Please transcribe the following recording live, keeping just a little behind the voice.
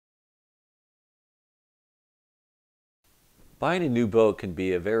Buying a new boat can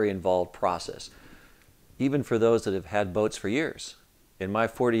be a very involved process, even for those that have had boats for years. In my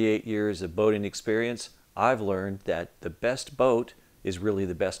 48 years of boating experience, I've learned that the best boat is really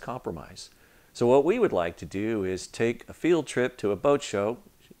the best compromise. So what we would like to do is take a field trip to a boat show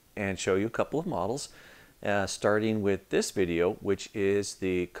and show you a couple of models, starting with this video, which is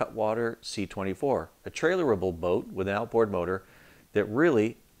the Cutwater C-24, a trailerable boat with an outboard motor that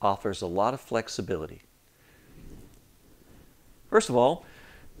really offers a lot of flexibility. First of all,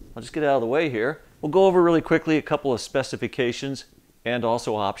 I'll just get out of the way here. We'll go over really quickly a couple of specifications and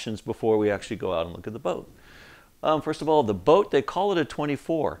also options before we actually go out and look at the boat. First of all, the boat, they call it a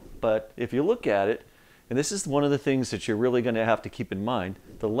 24, but if you look at it, and this is one of the things that you're really going to have to keep in mind,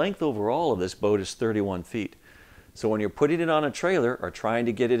 the length overall of this boat is 31 feet. So when you're putting it on a trailer or trying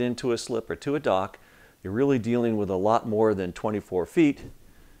to get it into a slip or to a dock, you're really dealing with a lot more than 24 feet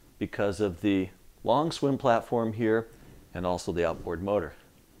because of the long swim platform here and also the outboard motor.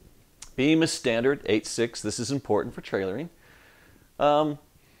 Beam is standard 8.6. This is important for trailering.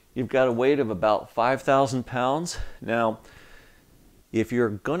 You've got a weight of about 5,000 pounds. Now, if you're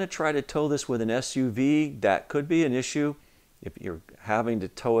going to try to tow this with an SUV, that could be an issue. If you're having to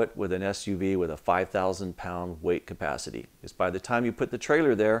tow it with an SUV with a 5,000 pound weight capacity, because by the time you put the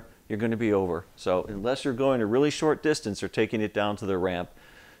trailer there, you're going to be over. So unless you're going a really short distance or taking it down to the ramp,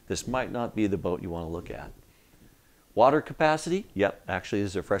 this might not be the boat you want to look at. Water capacity, yep, actually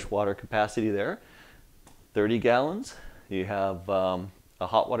there's a freshwater capacity there. 30 gallons. You have a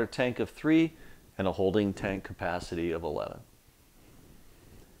hot water tank of 3 and a holding tank capacity of 11.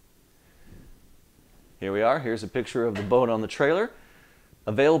 Here we are. Here's a picture of the boat on the trailer.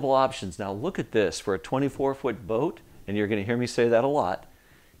 Available options. Now look at this. For a 24-foot boat, and you're going to hear me say that a lot,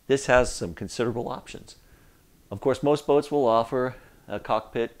 this has some considerable options. Of course, most boats will offer a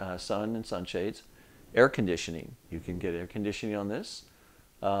cockpit, sun and sunshades. Air conditioning. You can get air conditioning on this.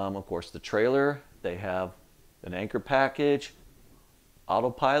 Of course, the trailer, they have an anchor package,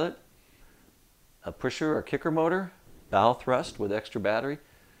 autopilot, a pusher or kicker motor, bow thrust with extra battery,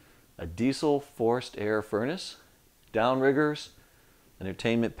 a diesel forced air furnace, downriggers,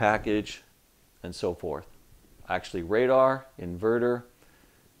 entertainment package, and so forth. Actually, radar, inverter,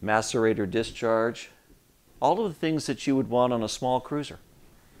 macerator discharge, all of the things that you would want on a small cruiser.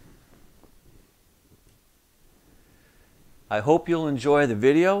 I hope you'll enjoy the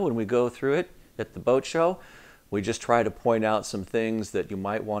video when we go through it at the boat show. We just try to point out some things that you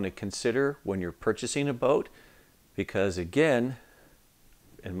might want to consider when you're purchasing a boat, because again,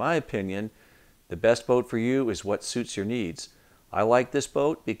 in my opinion, the best boat for you is what suits your needs. I like this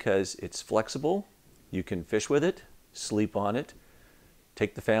boat because it's flexible. You can fish with it, sleep on it,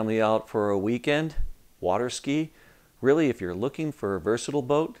 take the family out for a weekend, water ski. Really, if you're looking for a versatile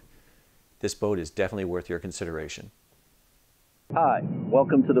boat, this boat is definitely worth your consideration. Hi,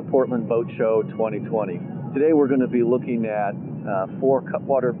 welcome to the Portland Boat Show 2020. Today we're going to be looking at 4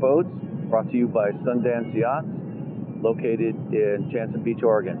 Cutwater boats brought to you by Sundance Yachts, located in Jantzen Beach,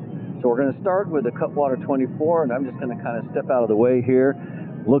 Oregon. So we're going to start with the Cutwater 24, and I'm just going to kind of step out of the way here.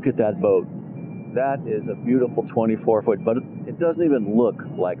 Look at that boat. That is a beautiful 24-foot, but it doesn't even look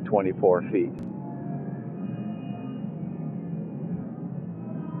like 24 feet.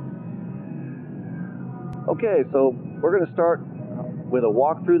 Okay, so we're going to start with a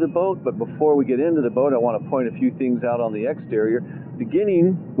walk through the boat, but before we get into the boat, I want to point a few things out on the exterior,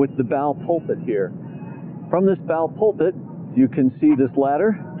 beginning with the bow pulpit here. From this bow pulpit, you can see this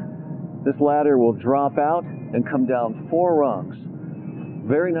ladder. This ladder will drop out and come down 4 rungs.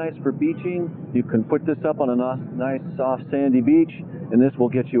 Very nice for beaching. You can put this up on a nice soft sandy beach, and this will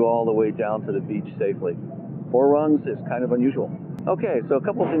get you all the way down to the beach safely. 4 rungs is kind of unusual. Okay, so a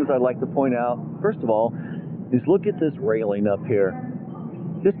couple of things I'd like to point out. First of all, is look at this railing up here.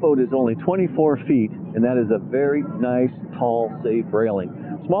 This boat is only 24 feet, and that is a very nice, tall, safe railing.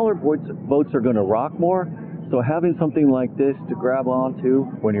 Smaller boats are going to rock more, so having something like this to grab onto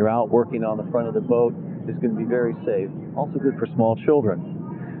when you're out working on the front of the boat is going to be very safe. Also good for small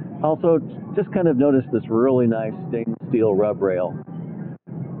children. Also, just kind of notice this really nice stainless steel rub rail.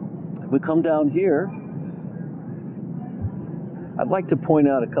 If we come down here, I'd like to point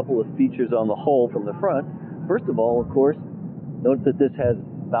out a couple of features on the hull from the front. First of all, of course, note that this has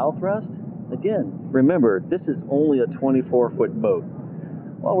bow thrust. Again, remember, this is only a 24-foot boat.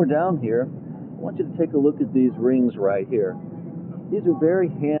 While we're down here, I want you to take a look at these rings right here. These are very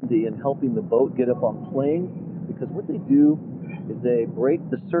handy in helping the boat get up on plane, because what they do is they break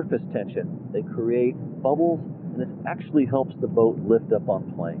the surface tension. They create bubbles, and this actually helps the boat lift up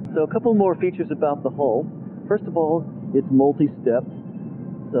on plane. So a couple more features about the hull. First of all, it's multi-stepped,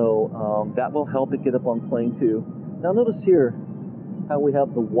 so that will help it get up on plane too. Now notice here how we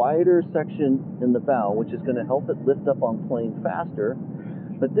have the wider section in the bow, which is going to help it lift up on plane faster.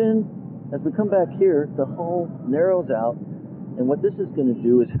 But then, as we come back here, the hull narrows out, and what this is going to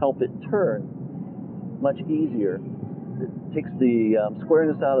do is help it turn much easier. It takes the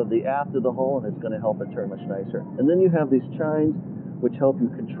squareness out of the aft of the hull, and it's going to help it turn much nicer. And then you have these chines, which help you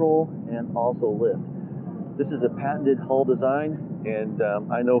control and also lift. This is a patented hull design, and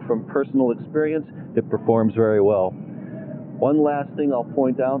I know from personal experience, it performs very well. One last thing I'll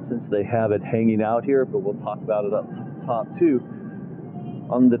point out, since they have it hanging out here, but we'll talk about it up top too.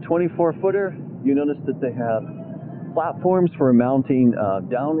 On the 24-footer, you notice that they have platforms for mounting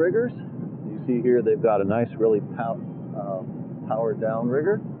downriggers. You see here they've got a nice, really powered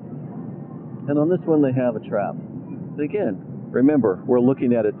downrigger. And on this one they have a trap. But again, remember, we're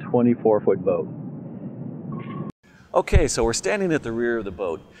looking at a 24-foot boat. Okay, so we're standing at the rear of the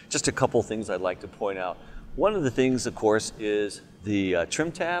boat. Just a couple things I'd like to point out. One of the things, of course, is the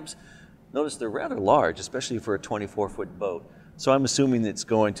trim tabs. Notice they're rather large, especially for a 24-foot boat. So I'm assuming it's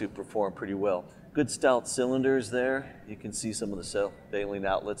going to perform pretty well. Good stout cylinders there. You can see some of the self-bailing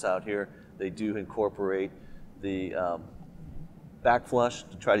outlets out here. They do incorporate the back flush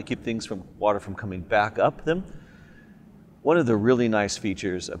to try to keep things from water from coming back up them. One of the really nice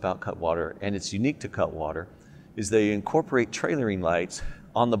features about Cutwater, and it's unique to Cutwater, is they incorporate trailering lights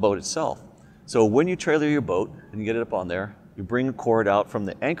on the boat itself. So when you trailer your boat and you get it up on there, you bring a cord out from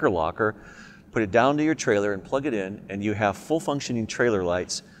the anchor locker, put it down to your trailer and plug it in, and you have full functioning trailer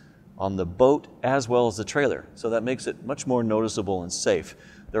lights on the boat as well as the trailer. So that makes it much more noticeable and safe.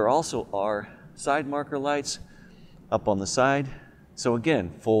 There also are side marker lights up on the side. So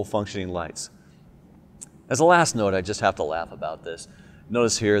again, full functioning lights. As a last note, I just have to laugh about this.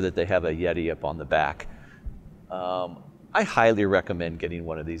 Notice here that they have a Yeti up on the back. I highly recommend getting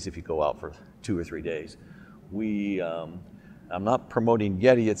one of these if you go out for 2 or 3 days. I'm not promoting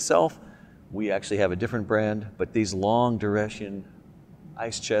Yeti itself. We actually have a different brand, but these long duration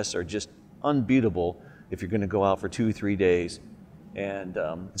ice chests are just unbeatable if you're going to go out for 2 or 3 days. And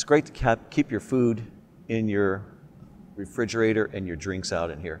it's great to keep your food in your refrigerator and your drinks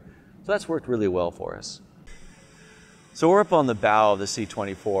out in here. So that's worked really well for us. So we're up on the bow of the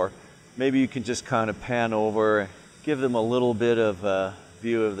C-24. Maybe you can just kind of pan over, give them a little bit of a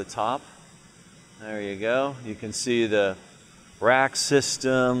view of the top. There you go. You can see the rack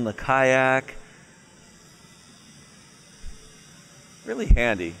system, the kayak. Really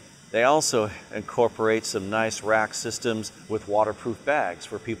handy. They also incorporate some nice rack systems with waterproof bags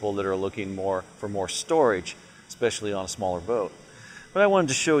for people that are looking for more storage, especially on a smaller boat. What I wanted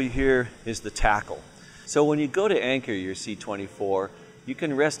to show you here is the tackle. So when you go to anchor your C-24, you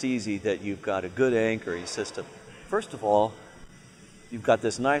can rest easy that you've got a good anchoring system. First of all, you've got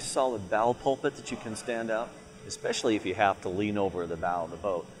this nice solid bow pulpit that you can stand out, especially if you have to lean over the bow of the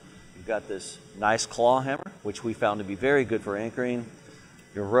boat. You've got this nice claw hammer, which we found to be very good for anchoring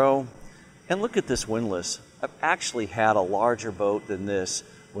your row. And look at this windlass. I've actually had a larger boat than this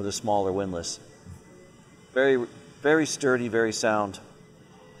with a smaller windlass. Very, very sturdy, very sound.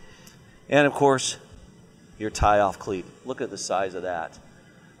 And of course, your tie-off cleat. Look at the size of that.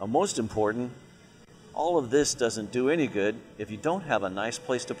 Most important, all of this doesn't do any good if you don't have a nice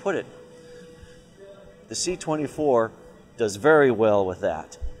place to put it. The C-24 does very well with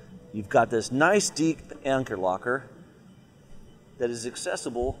that. You've got this nice deep anchor locker that is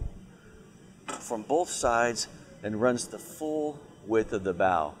accessible from both sides and runs the full width of the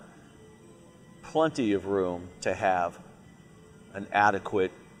bow. Plenty of room to have an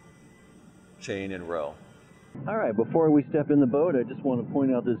adequate chain and row. All right, before we step in the boat, I just want to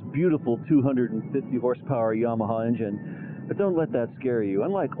point out this beautiful 250 horsepower Yamaha engine. But don't let that scare you.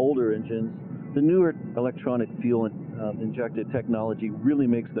 Unlike older engines, the newer electronic fuel injected technology really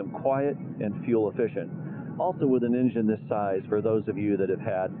makes them quiet and fuel efficient. Also, with an engine this size, for those of you that have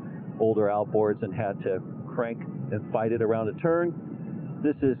had older outboards and had to crank and fight it around a turn,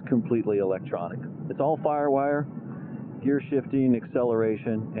 this is completely electronic. It's all firewire, gear shifting,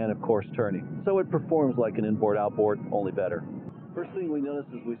 acceleration, and of course turning. So it performs like an inboard outboard, only better. First thing we notice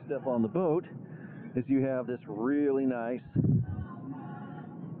as we step on the boat is you have this really nice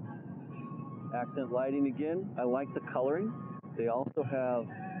accent lighting again. I like the coloring. They also have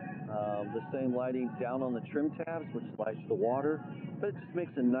the same lighting down on the trim tabs, which lights the water, but it just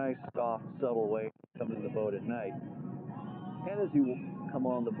makes a nice, soft, subtle way to come in the boat at night. And as you come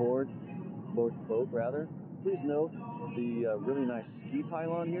on the boat, please note the really nice ski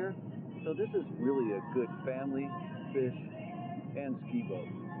pylon here. So this is really a good family, fish, and ski boat.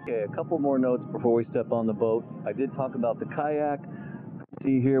 Okay, a couple more notes before we step on the boat. I did talk about the kayak.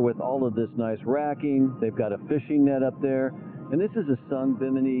 See here with all of this nice racking, they've got a fishing net up there, and this is a sun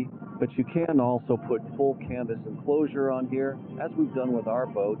bimini, but you can also put full canvas enclosure on here, as we've done with our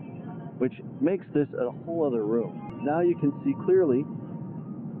boat, which makes this a whole other room. Now you can see clearly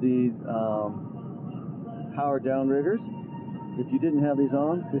these power downriggers. If you didn't have these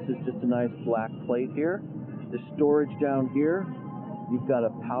on, this is just a nice black plate here. The storage down here, you've got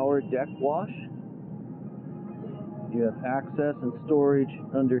a power deck wash. You have access and storage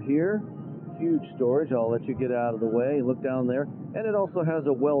under here. Huge storage. I'll let you get out of the way and look down there. And it also has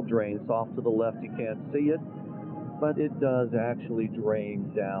a well drain. So off to the left you can't see it, but it does actually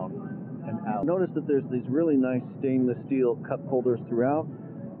drain down and out. Notice that there's these really nice stainless steel cup holders throughout,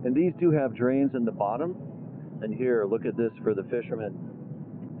 and these do have drains in the bottom. And here, look at this for the fishermen.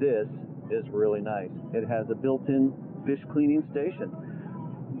 This is really nice. It has a built-in fish cleaning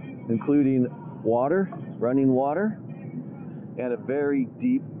station, including water, running water, and a very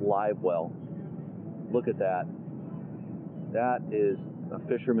deep live well. Look at that. That is a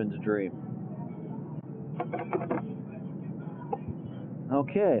fisherman's dream.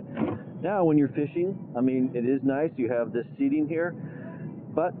 Okay, now when you're fishing, I mean, it is nice, you have this seating here,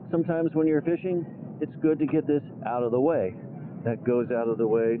 but sometimes when you're fishing, it's good to get this out of the way. That goes out of the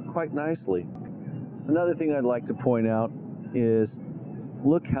way quite nicely. Another thing I'd like to point out is,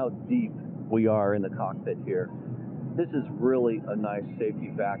 look how deep we are in the cockpit here. This is really a nice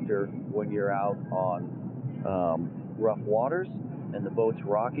safety factor when you're out on rough waters and the boat's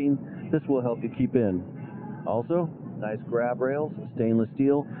rocking. This will help you keep in. Also, nice grab rails, stainless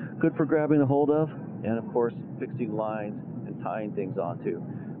steel, good for grabbing a hold of, and of course fixing lines and tying things onto.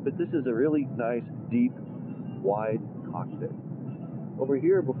 But this is a really nice, deep, wide cockpit. Over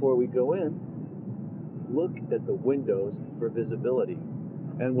here, before we go in, look at the windows for visibility.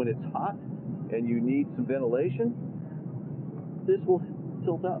 And when it's hot and you need some ventilation, this will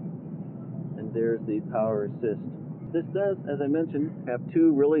tilt up. And there's the power assist. This does, as I mentioned, have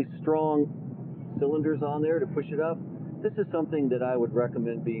two really strong cylinders on there to push it up. This is something that I would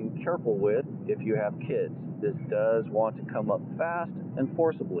recommend being careful with if you have kids. This does want to come up fast and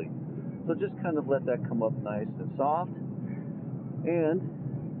forcibly. So just kind of let that come up nice and soft. And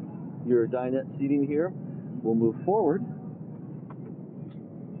your dinette seating here will move forward.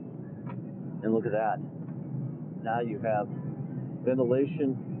 And look at that. Now you have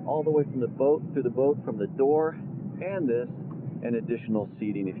ventilation all the way from the boat to the boat, from the door, and this, and additional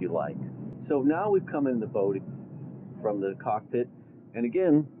seating if you like. So now we've come in the boat from the cockpit, and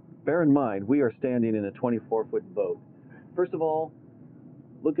again, bear in mind, we are standing in a 24-foot boat. First of all,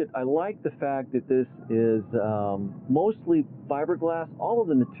 I like the fact that this is mostly fiberglass. All of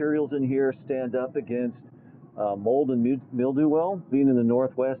the materials in here stand up against mold and mildew well. Being in the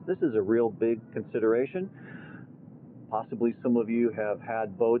Northwest, this is a real big consideration. Possibly some of you have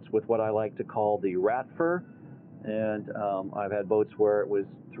had boats with what I like to call the rat fur, and I've had boats where it was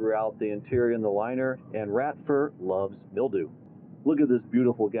throughout the interior and the liner, and rat fur loves mildew. Look at this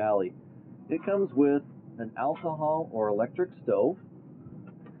beautiful galley. It comes with an alcohol or electric stove,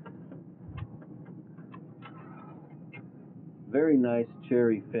 very nice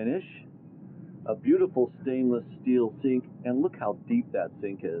cherry finish, a beautiful stainless steel sink, and look how deep that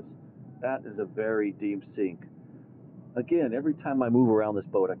sink is. That is a very deep sink. Again, every time I move around this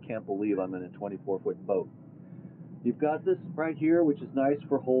boat, I can't believe I'm in a 24-foot boat. You've got this right here, which is nice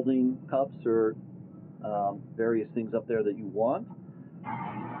for holding cups or various things up there that you want.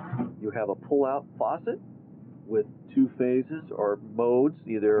 You have a pull-out faucet with two phases or modes,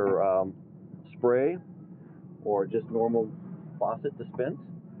 either spray or just normal faucet dispense.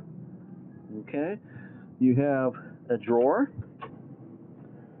 Okay, you have a drawer.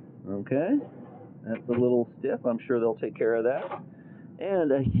 Okay, that's a little stiff. I'm sure they'll take care of that.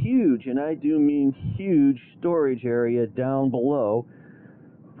 And a huge, and I do mean huge, storage area down below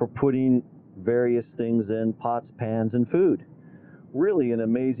for putting various things in, pots, pans, and food. Really an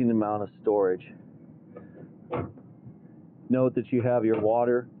amazing amount of storage. Note that you have your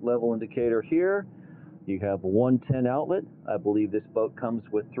water level indicator here. You have a 110 outlet. I believe this boat comes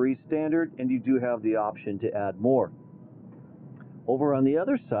with 3 standard, and you do have the option to add more. Over on the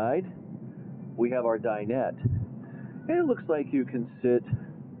other side, we have our dinette. And it looks like you can sit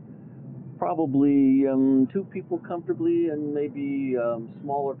probably 2 people comfortably, and maybe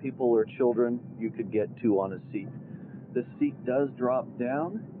smaller people or children, you could get 2 on a seat. The seat does drop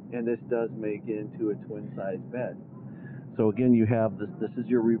down, and this does make into a twin-size bed. So again, you have this is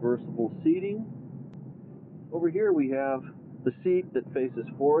your reversible seating. Over here we have the seat that faces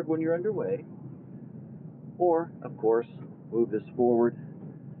forward when you're underway, or of course move this forward.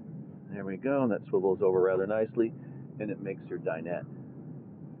 There we go, and that swivels over rather nicely, and it makes your dinette.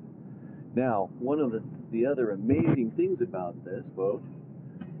 Now, one of the other amazing things about this boat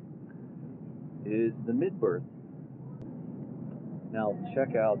is the mid-berth. Now,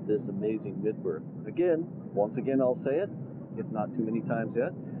 check out this amazing mid-berth. Once again, I'll say it, if not too many times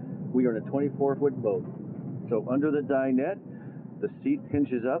yet, we are in a 24-foot boat. So under the dinette, the seat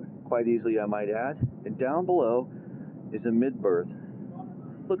hinges up quite easily, I might add, and down below is a mid-berth.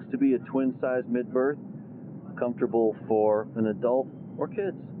 Looks to be a twin-size mid-berth, comfortable for an adult or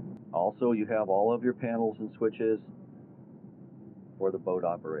kids. Also, you have all of your panels and switches for the boat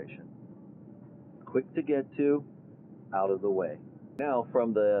operation. Quick to get to, out of the way. Now,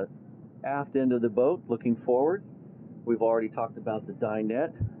 from the aft end of the boat, looking forward, we've already talked about the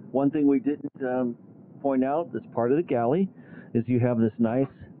dinette. One thing we didn't point out that's part of the galley is you have this nice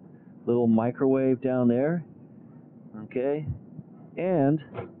little microwave down there, okay? And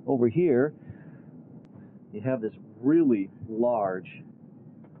over here, you have this really large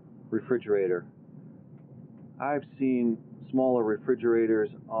refrigerator. I've seen smaller refrigerators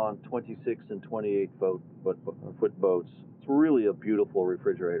on 26 and 28 foot boats. It's really a beautiful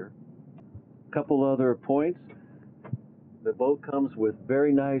refrigerator. A couple other points. The boat comes with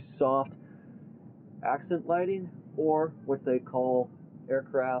very nice soft accent lighting, or what they call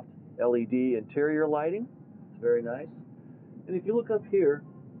aircraft LED interior lighting. It's very nice. And if you look up here,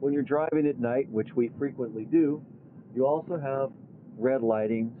 when you're driving at night, which we frequently do, you also have red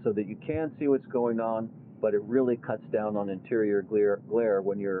lighting so that you can see what's going on, but it really cuts down on interior glare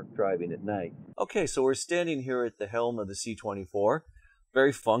when you're driving at night. Okay, so we're standing here at the helm of the C-24.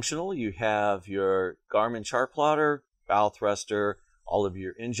 Very functional. You have your Garmin chart plotter, bow thruster, all of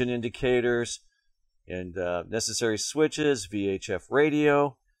your engine indicators, and necessary switches, VHF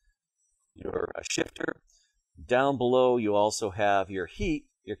radio, your shifter. Down below, you also have your heat,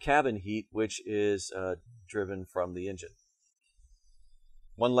 your cabin heat, which is driven from the engine.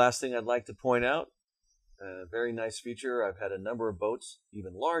 One last thing I'd like to point out, a very nice feature. I've had a number of boats,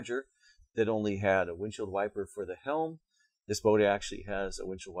 even larger, that only had a windshield wiper for the helm. This boat actually has a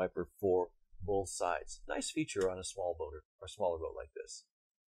windshield wiper for both sides. Nice feature on a small boat or smaller boat like this.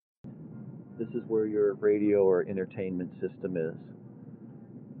 This is where your radio or entertainment system is.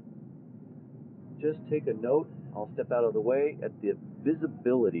 Just take a note, I'll step out of the way, at the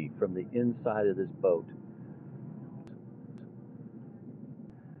visibility from the inside of this boat.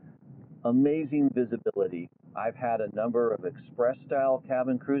 Amazing visibility. I've had a number of express style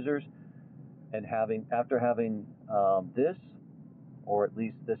cabin cruisers, and after having this, or at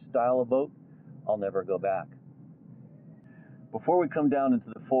least this style of boat, I'll never go back. Before we come down into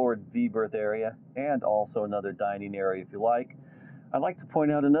the forward V-berth area, and also another dining area if you like, I'd like to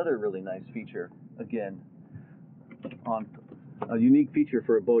point out another really nice feature. Again, on a unique feature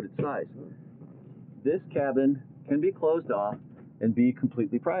for a boat its size. This cabin can be closed off and be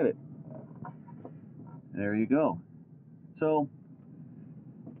completely private. There you go. So,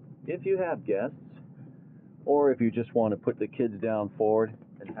 if you have guests, or if you just want to put the kids down forward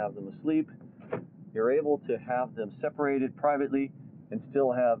and have them asleep, you're able to have them separated privately and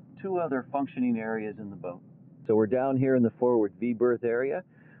still have two other functioning areas in the boat. So we're down here in the forward V-berth area,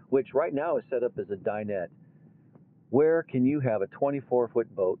 which right now is set up as a dinette. Where can you have a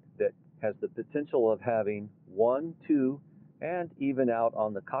 24-foot boat that has the potential of having 1, 2, and even out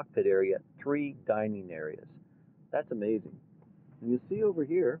on the cockpit area, 3 dining areas? That's amazing. And you see over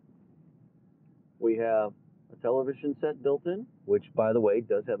here, we have a television set built in, which, by the way,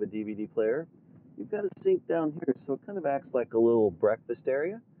 does have a DVD player. You've got a sink down here, so it kind of acts like a little breakfast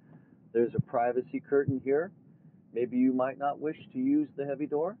area. There's a privacy curtain here. Maybe you might not wish to use the heavy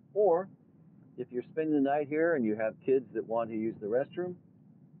door, or if you're spending the night here and you have kids that want to use the restroom,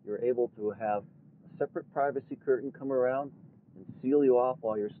 you're able to have a separate privacy curtain come around and seal you off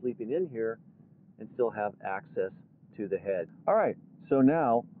while you're sleeping in here and still have access to the head. All right, so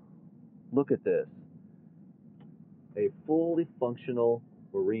now look at this. A fully functional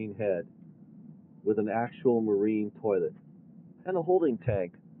marine head with an actual marine toilet and a holding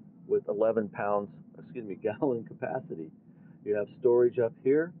tank with 11 gallon capacity. You have storage up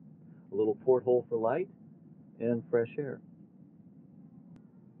here, a little porthole for light, and fresh air.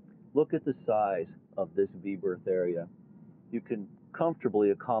 Look at the size of this V-berth area. You can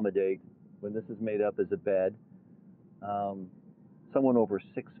comfortably accommodate, when this is made up as a bed, someone over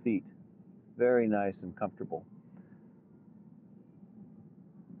 6 feet. Very nice and comfortable.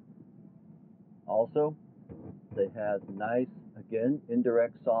 Also, it has nice, again,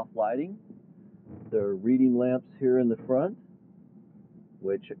 indirect soft lighting. There are reading lamps here in the front,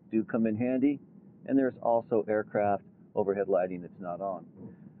 which do come in handy, and there's also aircraft overhead lighting that's not on.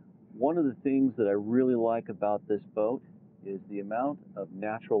 One of the things that I really like about this boat is the amount of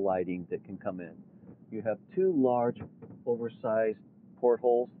natural lighting that can come in. You have two large, oversized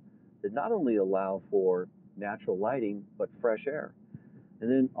portholes that not only allow for natural lighting, but fresh air. And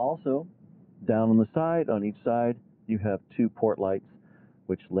then also, down on the side, on each side, you have two port lights,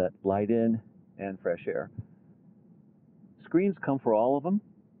 which let light in and fresh air. Screens come for all of them.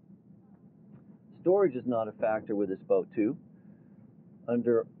 Storage is not a factor with this boat too.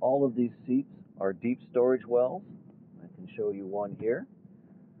 Under all of these seats are deep storage wells. I can show you one here.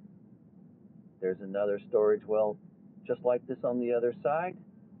 There's another storage well just like this on the other side,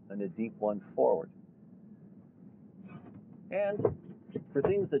 and a deep one forward. And for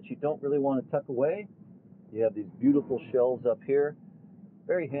things that you don't really want to tuck away, you have these beautiful shelves up here.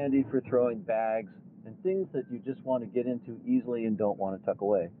 Very handy for throwing bags and things that you just want to get into easily and don't want to tuck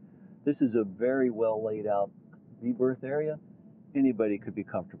away. This is a very well laid out V-berth area. Anybody could be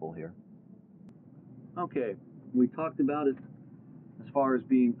comfortable here. Okay, we talked about it as far as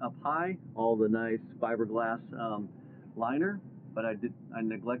being up high, all the nice fiberglass liner, but I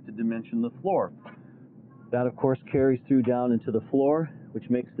neglected to mention the floor. That of course carries through down into the floor, which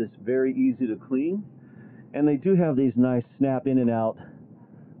makes this very easy to clean. And they do have these nice snap in and out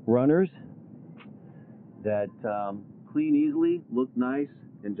runners that clean easily, look nice,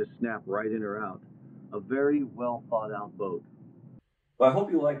 and just snap right in or out. A very well thought out boat. Well, I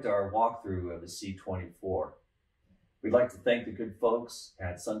hope you liked our walkthrough of the C-24. We'd like to thank the good folks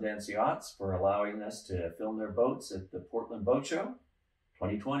at Sundance Yachts for allowing us to film their boats at the Portland Boat Show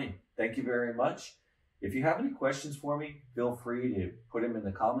 2020. Thank you very much. If you have any questions for me, feel free to put them in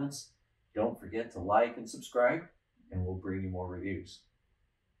the comments. Don't forget to like and subscribe, and we'll bring you more reviews.